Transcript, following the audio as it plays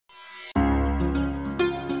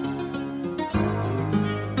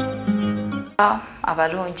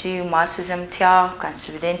abalungi mwasuze mutya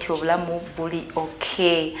kansubire nti obulamu buli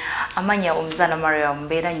okay amanya omuzana Maria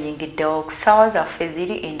mbeera nyingiddewo ku ssaawa zaffe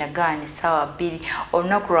ziri endagaani ssaawa 2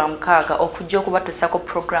 olunaku lwa mukaaga okujja okubatusako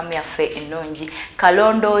programu yaffe ennungi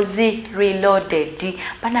Kalondoozi Reloaded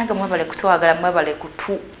banange mwebale kutwagala mwebale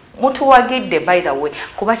kutu mutuwagidde by the way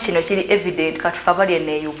kuba kino kiri evident katufa bali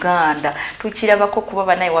ne Uganda tukirabako kuba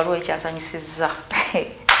banaye waliwo ekyasanyusizza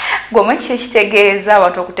goma kitegeeza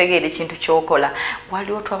abantu okutegeera ekintu kyokola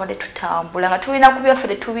waliwo twabadde tutambula nga tulina ku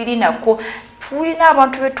byaffe tubirinako tulina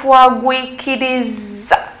abantu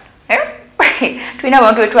betwagwikiriza tulina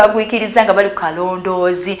abantu betwagwikiriza nga bali ku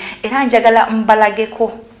kalondoozi era njagala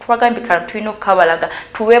mbalageko twagambika tulina okukabalaga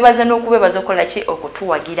tuweebaze n'okubeebaza okola ki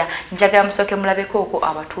okutuwagira njagala musooke mulabeko okwo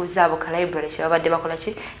abatuuze abo ka library kyebabadde bakola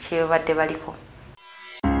ki kyebabadde baliko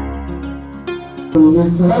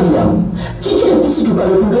Mariam, chichi kusituka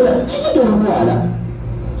lokugera, chichi tolumwala.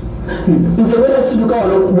 Nzewera situka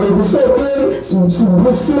wekusoke,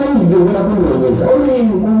 simanyi byogera kunonyeza.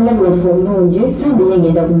 Omulabi waffe omulungi sande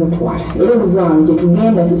yengenda kumutwala. Era obuzange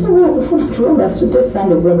tugenda sisobola okufuna tulonda sute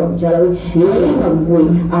sande okulaba mukyala we. Naye nga gwe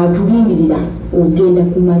atulindirira ogenda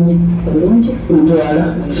kumanya bulungi.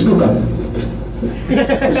 Mutwala, situka.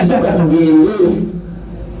 Situka tugende.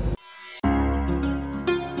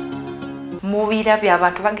 Mubira bya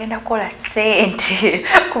abantu bagenda kola sente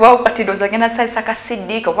kuba ukatidoza gena saisa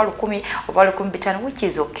kasidika oba 10 oba 15 which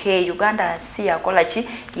is okay Uganda si yakola ki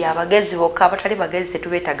yabagezi boka abatali bagezi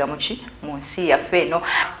tubetaga muki munsi ya feno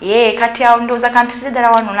ye kati aondoza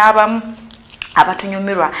kampisidala wano nabamu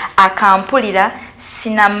abatunyumirwa akampulira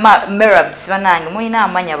sina merabs banange muina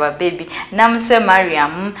amanya ba baby namswe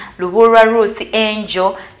Mariam Luburwa Ruth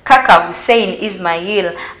Angel Kaka Hussein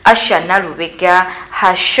Ismail Asha Nalubega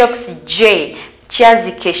Hashox J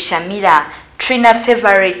Chazike Shamira Trina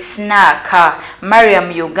Favorite Snaka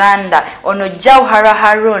Mariam Uganda ono Jauhara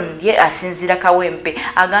Harun ye asinzira kawempe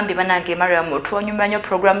agambi banange Mariam otuonyumira nyo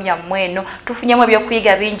program ya mweno tufunyemo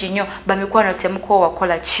byokuyiga bingi nyo bamikwano temuko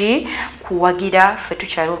wakola ki kuwagira fe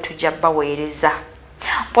tukyalo tujja baweereza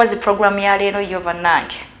pozi program ya leero yo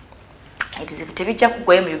banange ebizibu tebijja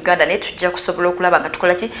kugwayo mu Uganda naye tujja kusobola okulaba nga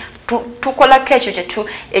tukola ki tukola kekyo kyetu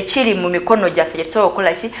ekiri mu mikono gyaffe kyetusobola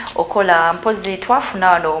okukola ki okola mpozi twafuna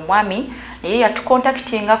wano omwami naye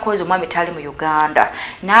yatukontaktinga kozi omwami tali mu Uganda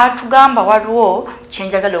n'atugamba waliwo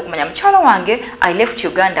kyenjagala okumanya mukyala wange I left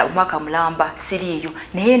Uganda omwaka mulamba siriiyo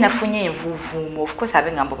naye nafunye envuuvuumu of course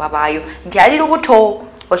abengambo babaayo nti ali lubuto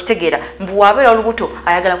okitegeera mbuwabeera olubuto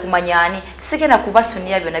ayagala kumanyani sigenda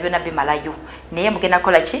kubasunia byonna bimalayo naye mugenda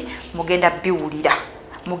kola ki mugenda biwulira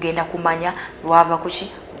mugenda kumanya lwava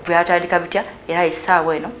kuki byatandika bitya era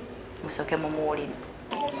isaawa eno musoke mumuwulirize.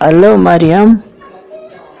 Hello Mariam,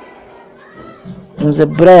 nze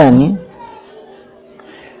Brian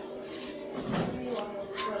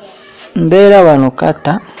mbeera wano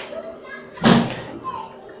kata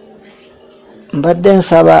mbadde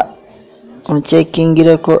nsaba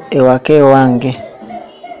onchekingireko ewaka ewange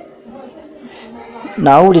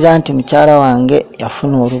nawulira nti mukyala wange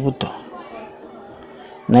yafuna olubuto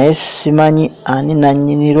naye simanyi ani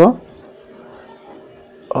nannyinirwo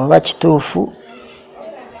oba kituufu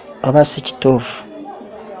oba si kituufu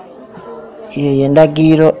ye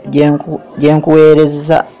endagiriro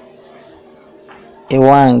gyenkuweereza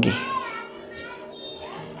ewange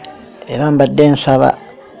era mbadde nsaba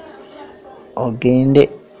ogende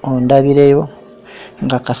ondabireyo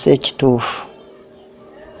nga kase ekituufu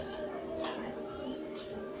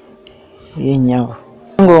yenyawo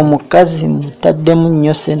nga omukazi mutaddemu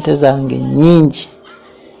nnyo sente zange nnyingi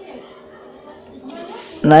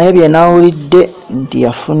naye bye nawulidde nti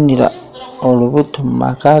yafunira olubuto mu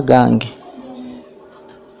maka gange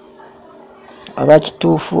oba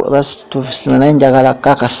kituufu oba si kituufu simanyi naye njagala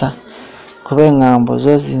kakasa kuba engambo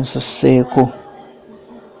zo zinsusseeko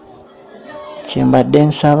kyembadde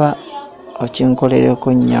nsaba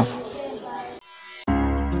okinkolereko nnyabo.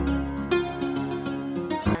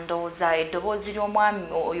 Eddoboozi ly'omwami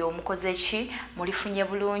oyo omukoze ki mulifunye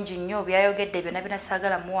bulungi nnyo byayogedde byonna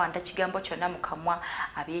binasagala muwanda kigambo kyonna mu kamwa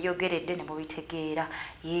abyeyogeredde ne mubitegeera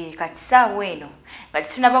ye kati ssaawa eno nga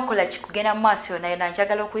tetunabakola kikugenda mu maaso yonna yonna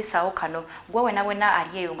njagala okuyisaawo kano gwe wena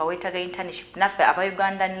ali eyo nga weetaga internship naffe aba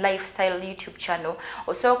Ugandan Lifestyle YouTube channel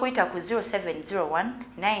osobola okuyita ku 0701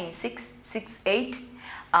 9668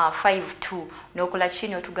 52 nokola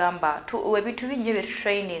chini otugamba ebintu bingi bye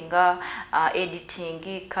training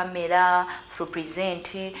editing camera for present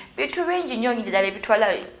bitu bingi nnyo ddala ebitwala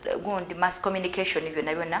gundi mass communication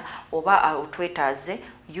byonna oba otwetaze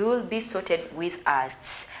you'll be sorted with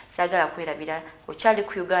us sagala kwerabira okyali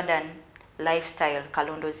ku Ugandan Lifestyle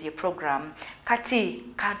Kalondoozi program kati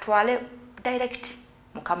katwale direct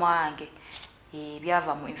mukama wange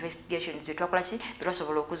byava mu investigations betwakola ki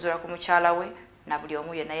twasobola okuzuula ku mukyala we na buli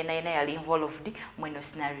omu yenna yali involved mu eno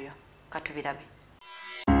scenario katubirabe.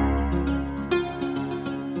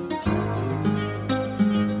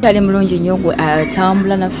 Kale mulungi nnyo gwe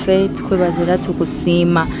atambula naffe tukwebazira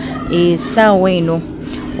tukusiima essaawa eno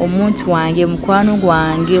omuntu wange mukwano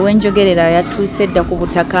gwange wenjogerera yatuuse dda ku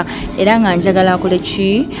butaka era nga njagala akole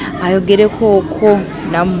ki ayogereko okwo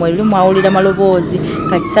nammwe luli mwawulira maloboozi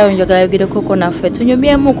kati ssaawa njagala ayogereko okwo naffe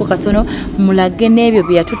tunyumyemuko katono mulage n'ebyo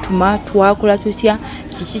bye yatutuma twakola tutya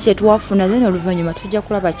kiki kye twafuna then oluvannyuma tujja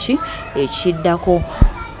kulaba ki ekiddako.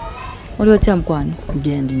 Oli otya mukwano?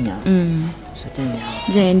 Gendi nya.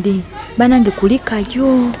 Jendi banange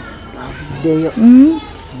kulikayo deyo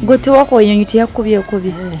gote wako yenyonyi yakubye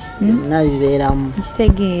nabibeeramu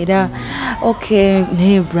kitegeera. Okay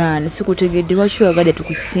ne brand sikutegedde lwaki oyagade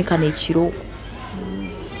tukusinkana ekiro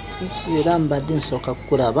era mbadde nsooka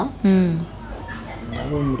kukulaba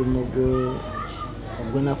ndaba omulimu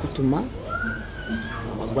gwe nakutuma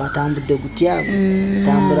gwatambudde gutya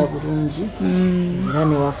tambula bulungi era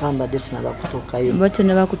newaka mbadde sinaba kutuukayo bate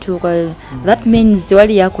ne bakutuuka. That means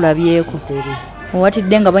tewali yakulabyeko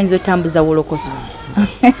owatidde nga bayinza otambuza wolokoso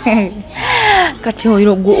kati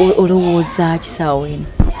olowooza kisaawa eno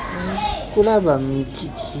kulaba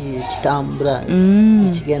kitambula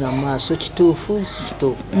ekigenda mu maaso kituufu si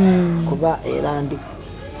kituufu kuba era ndi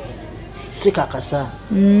sikakasa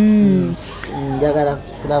njagala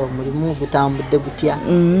kulaba mulimu gutambudde gutya.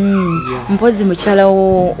 Mpozi mukyala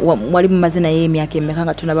wo wali mumaze naye emyaka emeka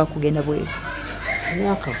nga tunaba kugenda bweru?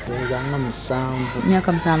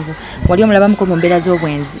 Myaka 7. Wali omulabamuko mu mbeera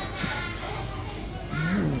z'obwenzi?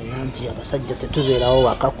 Nti abasajja tetubeerawo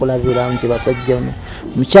wakakulabira nti basajja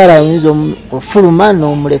mukyala ayinza ofuluma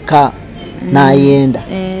n'omuleka n'ayenda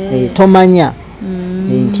tomanya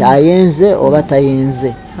nti ayenze oba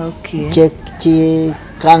tayenze.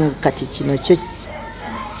 Kati kino kyo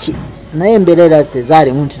naye embeera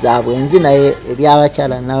tezaalimu nti za bwenzi naye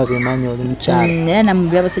ebyabakyala nawe bimanyi oli mukyala naye namwe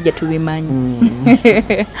byabasajja tubimanyi.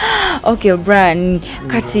 Okay Brian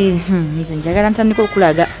kati nze njagala ntandika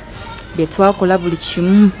okulaga bye twakola buli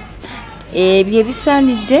kimu ebyo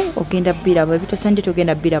bisaanidde ogenda biraba ebitasaanidde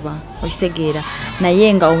togenda biraba okitegeera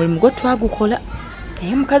naye nga omulimu gwe twagukola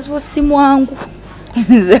naye mukazi wo si mwangu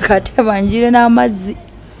nze kati abanjire n'amazzi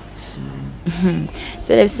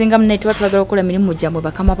sere bisinga mune tuba twagala okukola mirimu gyamwe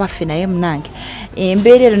bakama baffe naye munange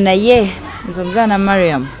embeera ero naye nze omuzaana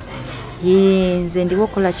Mariam nze ndiwo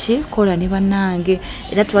kola ki kola ne bannange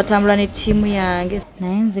era tubatambula ne ttiimu yange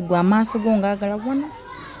naye nze gwe amaaso go ngaagala wona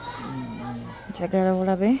njagala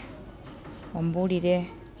olabe ombuulire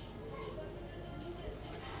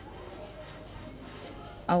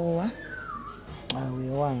awowa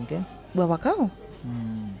wange bwawakawo.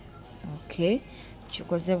 Okay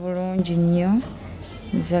kikoze bulungi nnyo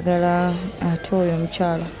njagala ate oyo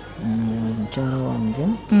omukyala wange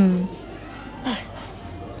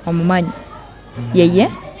omumanyi yeye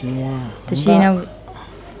tekirina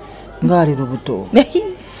ngaali lubuto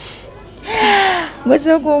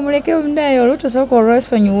gwesooka omuleke munaye olutusooka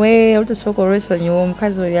olwesonyiwe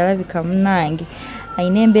omukazi oyo yalabika munange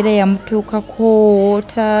ayina embeera yamutuukako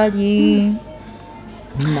otali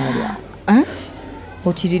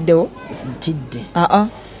otiriddewo ntidde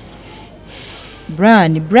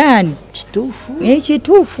brand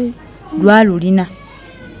kituufu lwalulina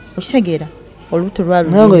okitegeera olubuto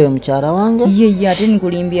lwalulina oyo mukyala wange ye ate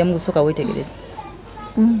nikulimbyemu gusooka wetegereza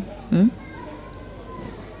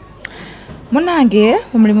munange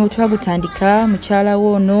omulimu twagutandika mukyala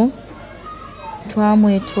woono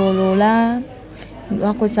twamwetooloola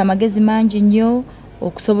wakozesa amagezi mangi nnyo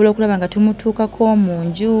okusobola okulaba nga tumutuukako mu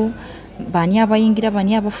nju bani abayingira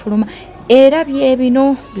bani abafuluma era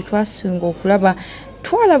byebino bitwasunga okulaba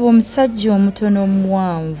twalaba omusajja omutono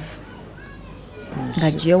omuwanvu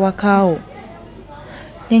nga gyewakaawo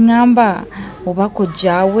neŋŋamba oba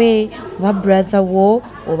kojjaawe oba brother wo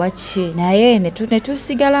oba ki naye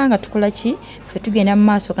netusigala nga tukola ki ffe tugenda mu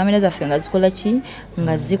maaso kamera zaffe nga zikola ki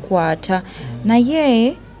nga zikwata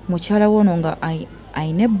naye mukyala wono nga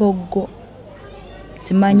ayina ebboggo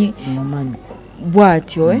simanyi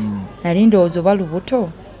bw'atyo nali ndowooza oba lubuto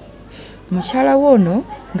mukyala wono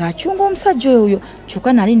ng'acunga omusajja oyo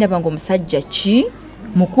kyokka nali ndaba nga omusajja ki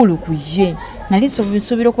mukulu ku ye nali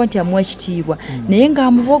nsuubira okuba nti amuwa ekitiibwa naye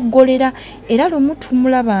ng'amuboggolera era lumu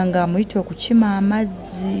tumulaba nga amuyita okukima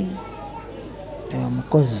amazzi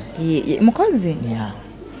mukozi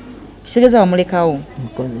kitegeeza bamulekawo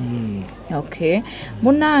okay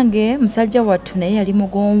munange musajja wattu naye yali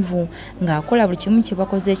mugonvu ng'akola buli kimu kye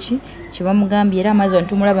bakoze ki kye bamugambye era amazzi wano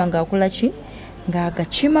tumulaba ng'akola ki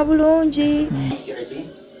ng'agakima bulungi.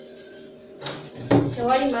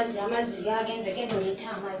 Tewali mazzi, amazzi gagenze, genda oleeta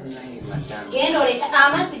amazzi. Genda oleeta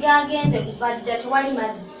amazzi gagenze kuva dda tewali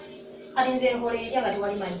mazzi. Kati nze nkola etya nga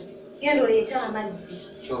tewali mazzi. Genda oleeta amazzi.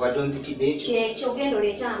 Kyobadde ompitidde ekyo? Kyekyo genda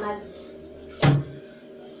oleeta amazzi.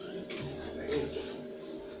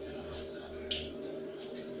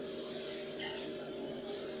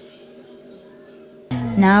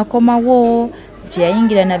 N'akomawo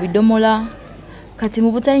teyayingira na bidomola. Kati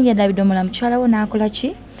mu butayingira na bidomola mukyala we n'akola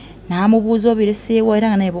ki? N'amubuuza obireseewo era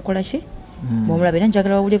nga naye bukola ki? Bw'omulaba era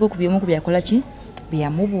njagala bawulireko ku by'omu ku byakola ki? Bye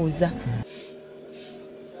yamubuuza.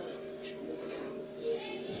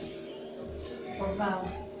 Ovaawo.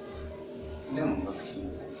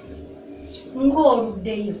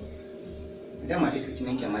 Ng'oluddeyo. Ndamu ate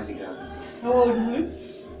tukimanyi nti amazzi gaabuze.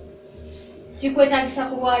 Kikwetagisa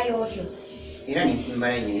kulwayo otyo. Era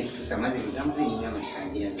nensimbala nnyo naye tutuusa amazzi lugamuze nina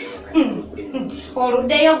amatangira nzekati.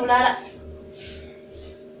 Oluddeyo bulala.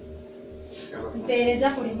 Mpeereza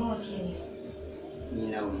ku remote eyo.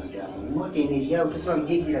 Ninawo madamu. Remote eno eryawo tosobola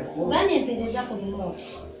kugyeggirako. Ugambye mpeereza ku remote.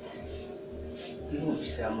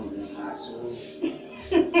 Obisaamu mu maaso.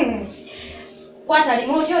 Kwata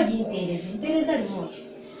remote ogimpeereze. Mpeereza remote.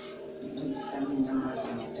 Obisaamu nnyo mu maaso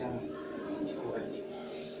madamu.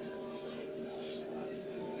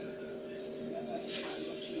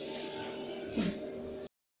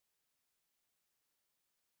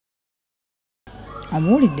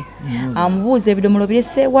 Amuwulidde? Amubuuza ebidomola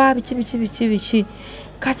bireseewa biki.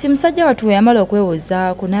 Kati musajja watu we yamala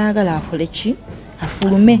okwewozaako n'ayagala afule ki?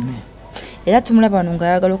 Afulume. Era tumulaba wano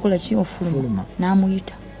ng'ayagala okukola ki? Ofuluma.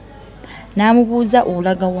 N'amuyita. N'amubuuza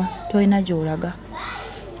olaga wa? Tolina gy'olaga.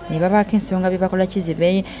 Ne babaako ensonga bye bakola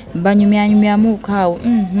kizibe banyumyanyumyamu kaawo.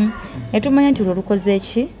 Ne tumanya nti olwo lukoze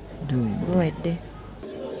ki? Luwedde.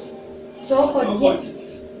 Sookodde.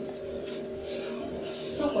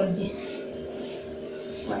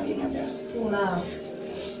 Wange madamu. Tulaawo.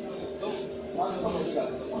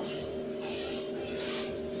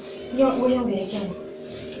 Weyongere kyano.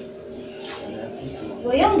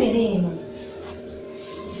 Weyongere eno.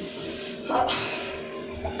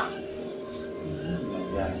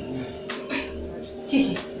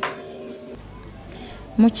 Kiki?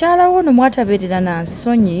 Mukyala we ono mwatabeerera na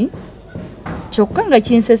nsonyi kyokka nga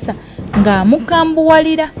kinsesa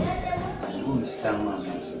ng'amukambuwalira.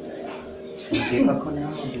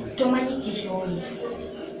 Tomanyi kikyoli.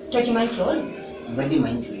 Tokimanyi kyoli? Mbadde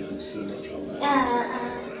manyi tuli kusinda kyoma.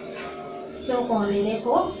 Sooka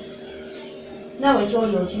onlereko. Naawe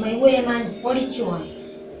kyoli okimanyi weemanyi oli kiwano.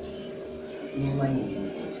 Nemanyi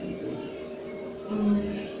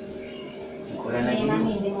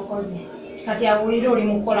Neemanyi ndi mukozi. Kati awo era oli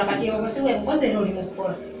mukukola kati obo si we mukozi era oli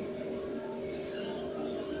mukukola.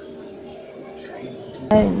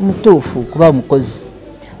 Mutuufu kuba mukozi.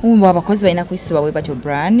 Umwe abakozi balina kuyisibwa bwe batyo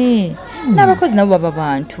brani. N'abakozi nabo baba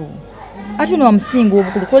bantu. Ate no wamusinga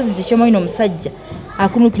obukulu kozi zikyoma omusajja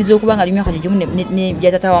akunukiriza okuba nga limyaka gimu ne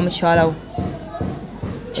byatata wa mukyala we.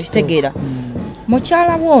 Ekitegeera.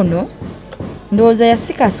 Mukyala wono ndowooza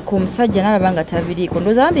yasikasika omusajja n'alaba nga tabiriiko.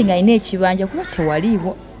 Ndowooza bambi nga alina ekibanja kuba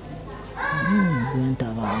tewaliiwo.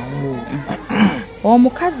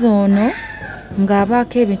 Omukazi ono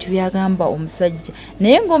ng'abaako ebintu byagamba omusajja.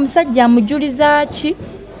 Naye ng'omusajja amujuliza ki?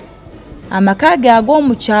 Amaka ge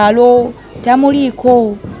ag'omukyalo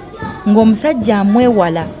tamuliiko. Ng'omusajja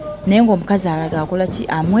amwewala. Naye ng'omukazi alaga akola ki?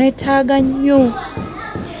 Amwetaaga nnyo.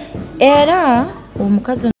 Era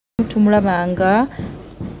omukazi ono tumulaba nga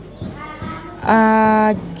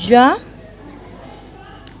ajja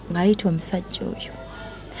ng'ayita omusajja oyo.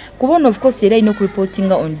 Kuba ono of course era alina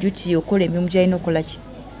okureportinga on duty okola emirimu gy'alina okukola ki?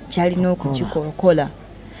 Kyalina okugikola.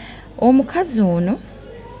 Omukazi ono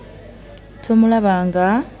tumulaba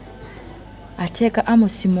nga ateeka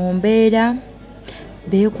Amosi mu mbeera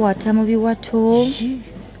beekwata mu biwato.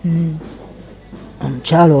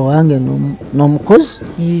 Omukyalo wange n'omukozi?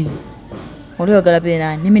 Oli oyagala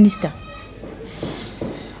beera ne minisita?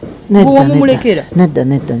 Nedda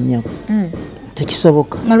nnyabo.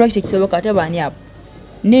 Tekisoboka. Nga lwaki tekisoboka ate baani abo?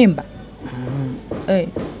 Nemba?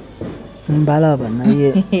 Mbalaba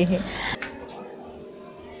naye.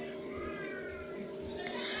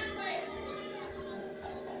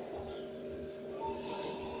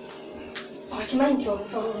 Okimanyi nti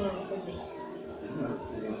olufa olulina olukuze?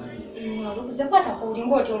 Olukuze kwatako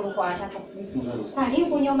olinga oti olukwatako. Ali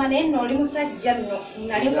kunyoma naye nno oli musajja nno.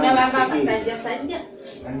 Nali kulabako akasajjasajja.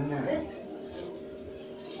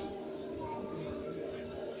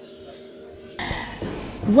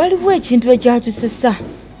 Waliwo ekintu ekyatusesa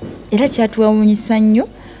era kyatuwawunyisa nnyo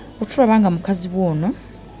otulaba nga mukazi bwono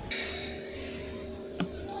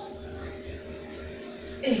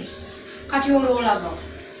Kati olaba.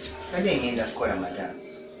 Kade ngenda kukola madam.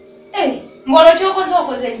 Mbolo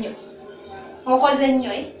okoze nnyo. Okoze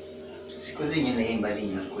nnyo Sikoze nnyo naye mbali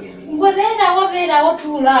nnyo kwene. Gwe beerawo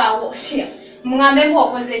tuulaawo. Mungambe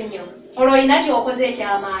okoze nnyo. Olwo olina ky'okoze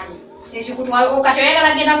ekyamaanyi. Ekikutwala kati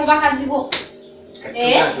oyagala genda mu bakazi bo.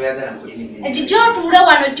 Toyagala kulimi.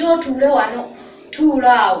 Gy'otuule wano.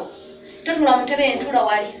 Tuulaawo. Totuula mu ntebe entuula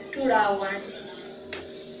wali. Tuulaawo wansi.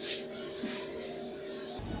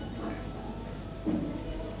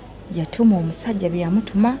 Yatuma omusajja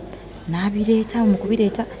byamutuma n'abireeta mu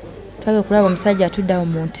kubireeta twage kulaba omusajja atuddawo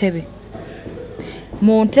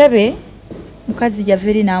mu ntebe mukazi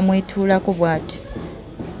javeri n'amwetuulako bw'ati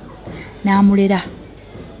n'amulera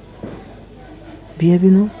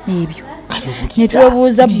bino ebyo ne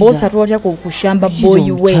twebuuza boosa twatya kushamba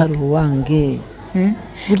boyi we wange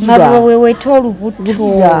nga baweweeta olubuto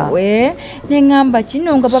ne ngamba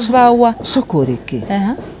kino nga bavaawa sokoleke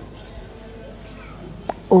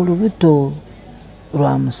olubuto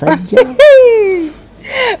lwa musajja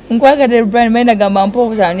nkwagadde Brian maina gamba mpo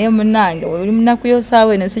obutane munange oli munaku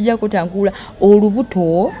yosaawe nesijja kutankula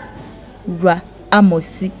olubuto lwa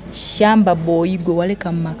Amosi shamba boyi gwe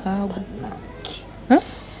waleka mu makaago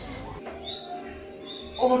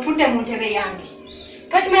Obutudde mu ntebe yange.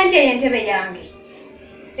 Tokimanyi eyo entebe yange.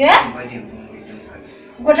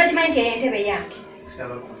 Gwe tokimanyi eyo entebe yange.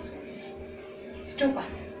 Situka.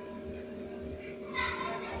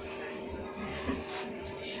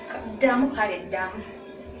 Ddamu kale ddamu.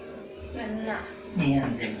 Yonna.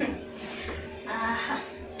 Aha.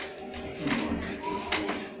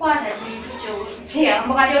 Kwata kintu kyo.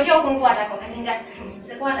 Mbukati otya okunkwatako kalinga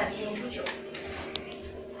nzekwata kintu kyo.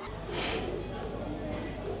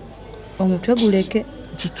 Omutwe guleke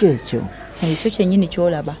kiki ekyo ekyo kyennyini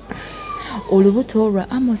kyolaba olubuto lwa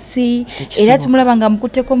Amosi era tumulaba nga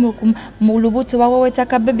mukutteko mu lubuto baweweta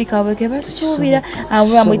kabebi kaabwe ke basuubira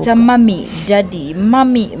abo bamwita mami daddy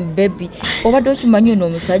mami baby obadde okimanyi ono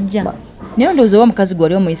omusajja naye ndowooza oba mukazi gwe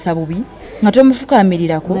wali omuyisa bubi nga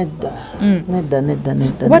tomufukamirirako nedda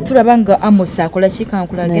oba tulaba nga Amosi akola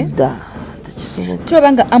kikankulage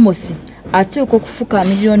tulaba nga Amosi ateekwa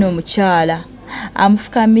okufukamirira ono omukyala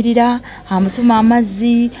amufukamirira amutuma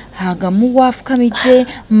amazzi agamuwa afukamidde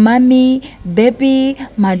mami baby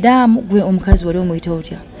madam gwe omukazi wali omuyita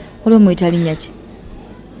otya wali omuyita linnya ki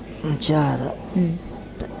mukyala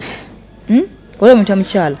wali omuyita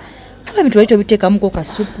mukyala fuka bintu wali tobiteekamuko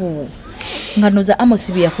kasupu nga noza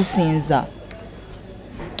Amosi bye yakusinza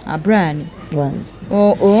Brian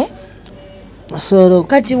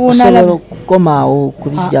kati osobola okukomaawo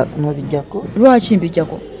kubijjako lwaki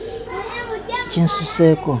mbijjako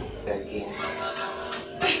kinsuseeko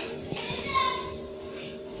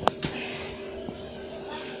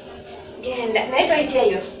Genda, naye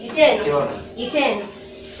toyiteeyo, yiteeno,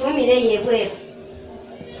 tulumire eyo ebweru.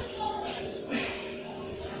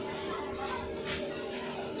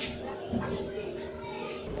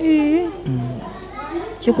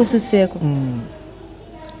 Kikususeeko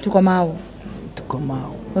tukomaawo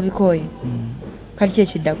wabikooye kali ki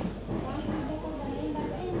ekiddako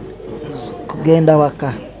kugenda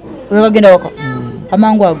waka wekagenda waka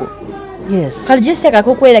amangu ago yes kali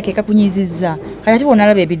gyesiteekako okwera ke kakunyizizza kati ate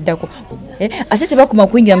bonalaba ebiddako ate tebakuma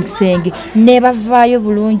kuyingira mu kisenge ne bavaayo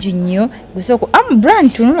bulungi nnyo gusoko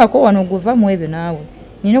brand tunulako wano guva mu ebyo naawe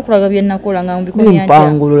nina okulaga bye nakola nga mubikomya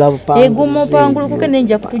ntya eguma opangulukuke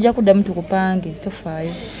nenja kutujja kuddamu tukupange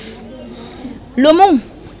tofaayo lumu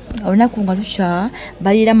olunaku nga lukya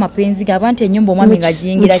balira mapenzi g'abantu ennyumba omwami nga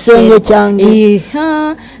giyingira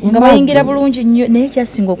nga bayingira bulungi nnyo naye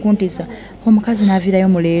kyasinga okuntiisa omukazi n'aviirayo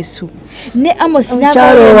mu leesu ne Amosi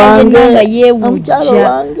nga yeewujja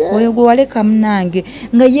oyo gwe waleka munange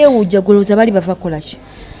nga yeewujja golooza bali bava kukola ki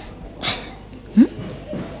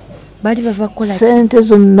bali bava kukola sente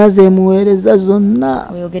zonna zemuweereza zonna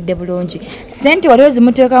oyogedde bulungi sente waliwo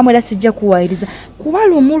zimuteekamu era sijja kuwaayiriza kuba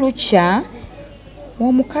lumu lukya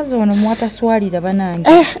omukazi ono mwataswalira banange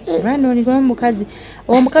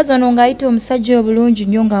omukazi ono ng'ayita omusajja oyo bulungi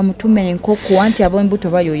nnyo ng'amutuma enkoko anti ab'embuto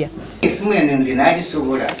bayoya esimu eno nze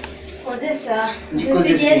nagisobola kozesa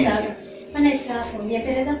nzigyetaaga mana esaafu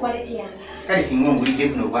mbyempeereza kwaleti yange kale singa ongulidde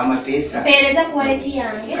buno obw'amapeesa mpeereza kwaleti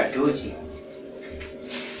yange katooki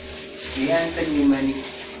eyansa nyimani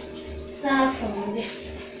saafu mbe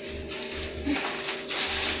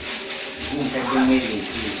ntaddemu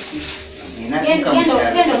ebintu genda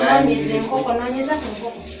onoonyeza enkoko noonyeza ku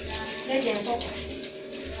nkoko leeta enkoko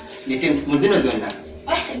lete mu zino zonna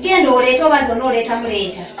genda oleeta oba zonna oleeta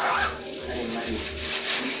muleeta kale mali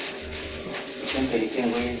empereka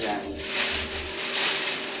engoye zange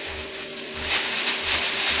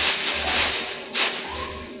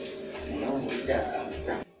naye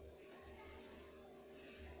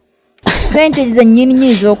sente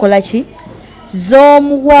zennyini z'okola ki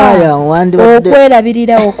z'omuwa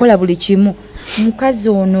okwerabirira okola buli kimu mukazi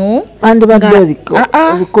ono andibadde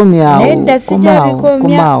obikomya nedda sijja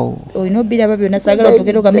bikomya olina obiraba byonna saagala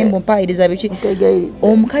otugero gamembo mpaayiriza biki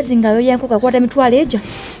omukazi ng'ayoya enkoko akwata emitwalo eja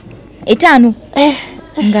 5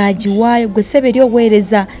 ng'agiwaayo gwe ssebe eri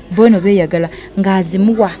obuweereza bono beeyagala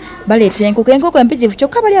ng'azimuwa baleeta enkoko empitirivu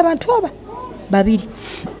kyokka bali abantu aba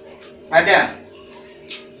 2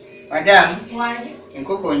 Madam,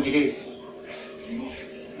 enkoko njiresi.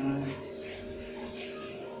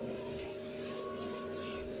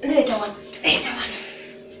 Leta wana.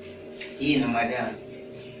 Ino madam.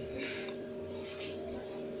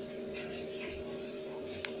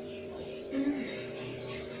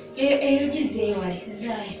 Eyo gize wale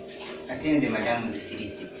zayo. Atenze madam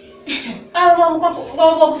zisirite. Abo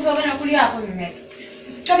kufabana kuli hapo nyume.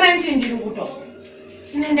 Kama nti ndiruguto.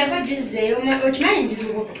 Nenda kwa gize ochimanyi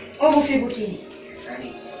ndiruguto. Obufi butini.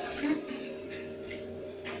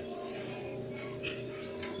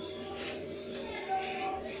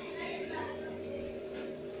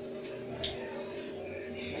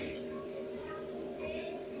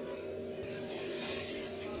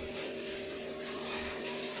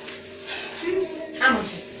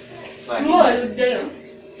 Amos. Mo deo.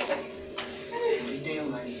 Deo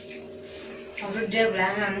mani. Abo deo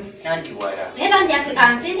blangan. Nanti wala. Eba ndi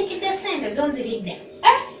atukanzini kide sente zonziridde.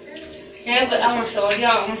 Ego Amos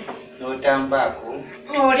olya. Notambako.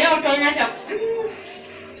 Olya otonya cha.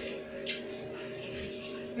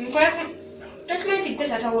 Nkora statement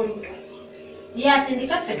kweta tawolu. Ya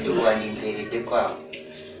sindika fetu. Tuwani mperede kwa.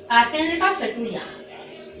 Sindika fetu ya.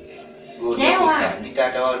 Newa.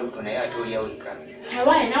 Nditata waluto na ya toli ya ulika.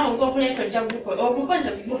 Awaye nawe ukokuleta jabuko. Okukoze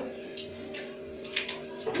gwo.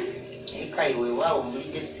 Kaiwe wao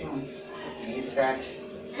mbulide simu. Nisati.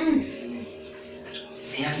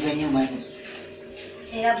 Yanza nyumani.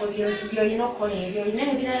 Era byo inokole ebyo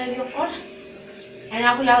inene birala byokola.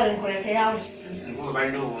 Ana kuyawe nkoleterawo. Ngo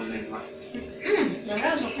bando womenwa.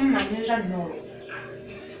 Nagazo kumanyuza nolo.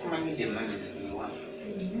 Sikumanyide mami sikumwa.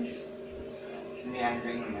 Yanza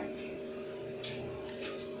nyumani.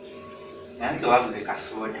 Yanza wabuze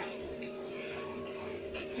kasoda.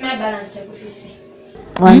 Sima balance tekufisi.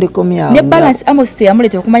 Wandikomya. Ne balance Amos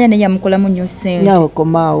yamuleta okumanya ne yamukola mu nnyo sente. Nyawo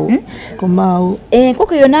komaawo.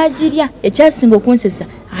 Enkoko yo n'agirya ekyasinga okunsesa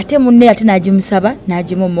ate munne ate n'agimusaba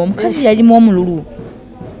n'agimumma omukazi yalimu omululu.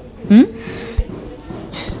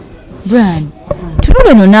 Brian,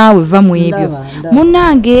 tulule no naawe va mu ebyo.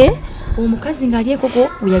 Munnange omukazi ng'ali enkoko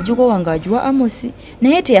we yagikowa ng'agiwa Amos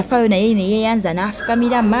naye teyafaayo naye ne yeeyanza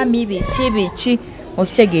n'afukamira mami biki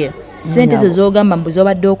okitegeera sente zo z'ogamba mbu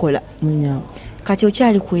z'obadde okola. Kati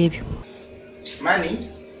okyali ku ebyo. Mami.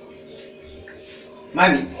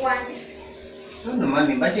 Wanje. Nono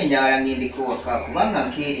mami mbadde njagala ngendeko waka kubanga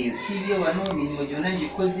nkeere sibyo wano emirimu gyonna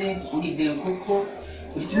ngikoze ngulidde enkoko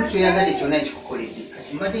buli kimu kyoyagadde kyonna ekikukoledde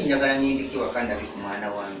kati mbadde njagala ngendeke waka ndabe ku mwana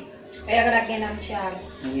wange. Oyagala genda mu kyalo.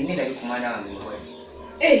 Ngende ndabe ku mwana wange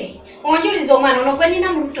muwali. Onjuliza omwana ono gwe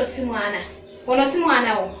nina mu lubuto si mwana. Ono si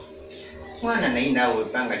mwana wo. Mwana naye naawe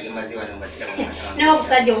ebbanga lyemaze wano nga siraba mwana wange.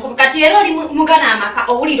 N'obusajja obukubu kati era oli mugana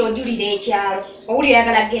amaka owulira ojulira ekyalo owulira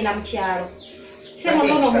oyagala genda mu kyalo. Sebo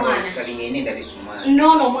nono mwana.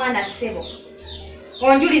 Nono mwana sebo.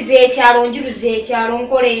 Onjuliza ekyalo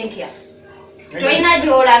nkole ntya. Toyina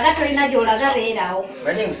gy'olaga beerawo.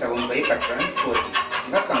 Badde ngusaba omubaye ka transport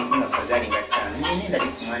nga kampuni afadhali nga ttaano ngende ndabe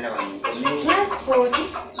ku mwana wange. Transport?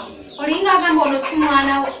 Olinga agamba ono si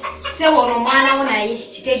mwana wo. Sebo ono mwana wo naye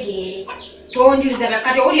kitegeere. Tonjuliza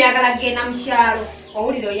kati owulira oyagala genda mu kyalo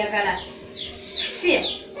owulira oyagala. Si.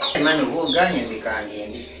 Mani obwoganye nzika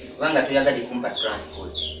ngende. Kubanga toyagadde kumpa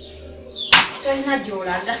transport. Toyina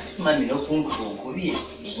gy'olaga. Mami n'okunkubye.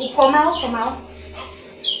 Komawo.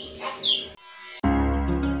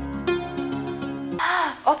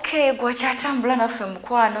 Okay, gwakyatambula naffe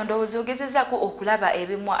mukwano ndowooza ogezezaako okulaba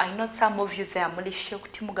ebimu. I know some of you there muli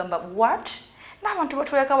shocked mugamba what? N'abantu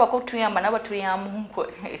batuleka wako tuyamba nabo tuyambunko.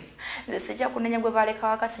 Nze sijja kunenya gwe baleka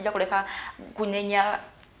waka, sijja kuleka kunenya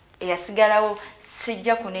eyasigalawo,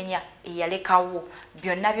 sijja kunenya eyalekawo.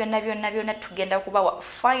 Byonna tugenda kubawa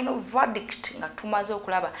final verdict nga tumaze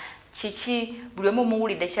okulaba kiki buli omu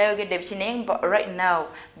muwulidde kyayogedde biki naye right now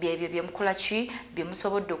byebyo byemukola ki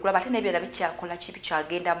byemusobodde okulaba ate n'ebirala bikyakola ki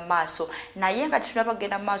bikyagenda mu maaso naye nga tetunaba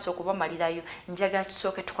kugenda mu maaso okubamalirayo njagala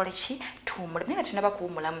tusooke tukole ki tuwummule naye nga tunaba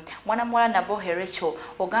kuwummulamu mwana muwala nabo Herecho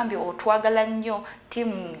ogambye otwagala nnyo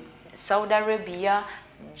tiimu Saudi Arabia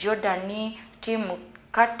Jordani tiimu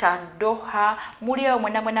kata doha mulio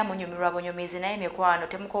mwena munyumirwa bunyumizi naye mikwano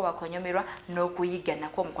temukoba konyumirwa n'okuyiga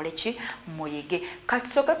nako mukole ki muyige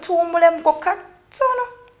katusoka tuwumule muko katono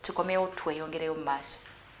tukomewo tweyongereyo mu maaso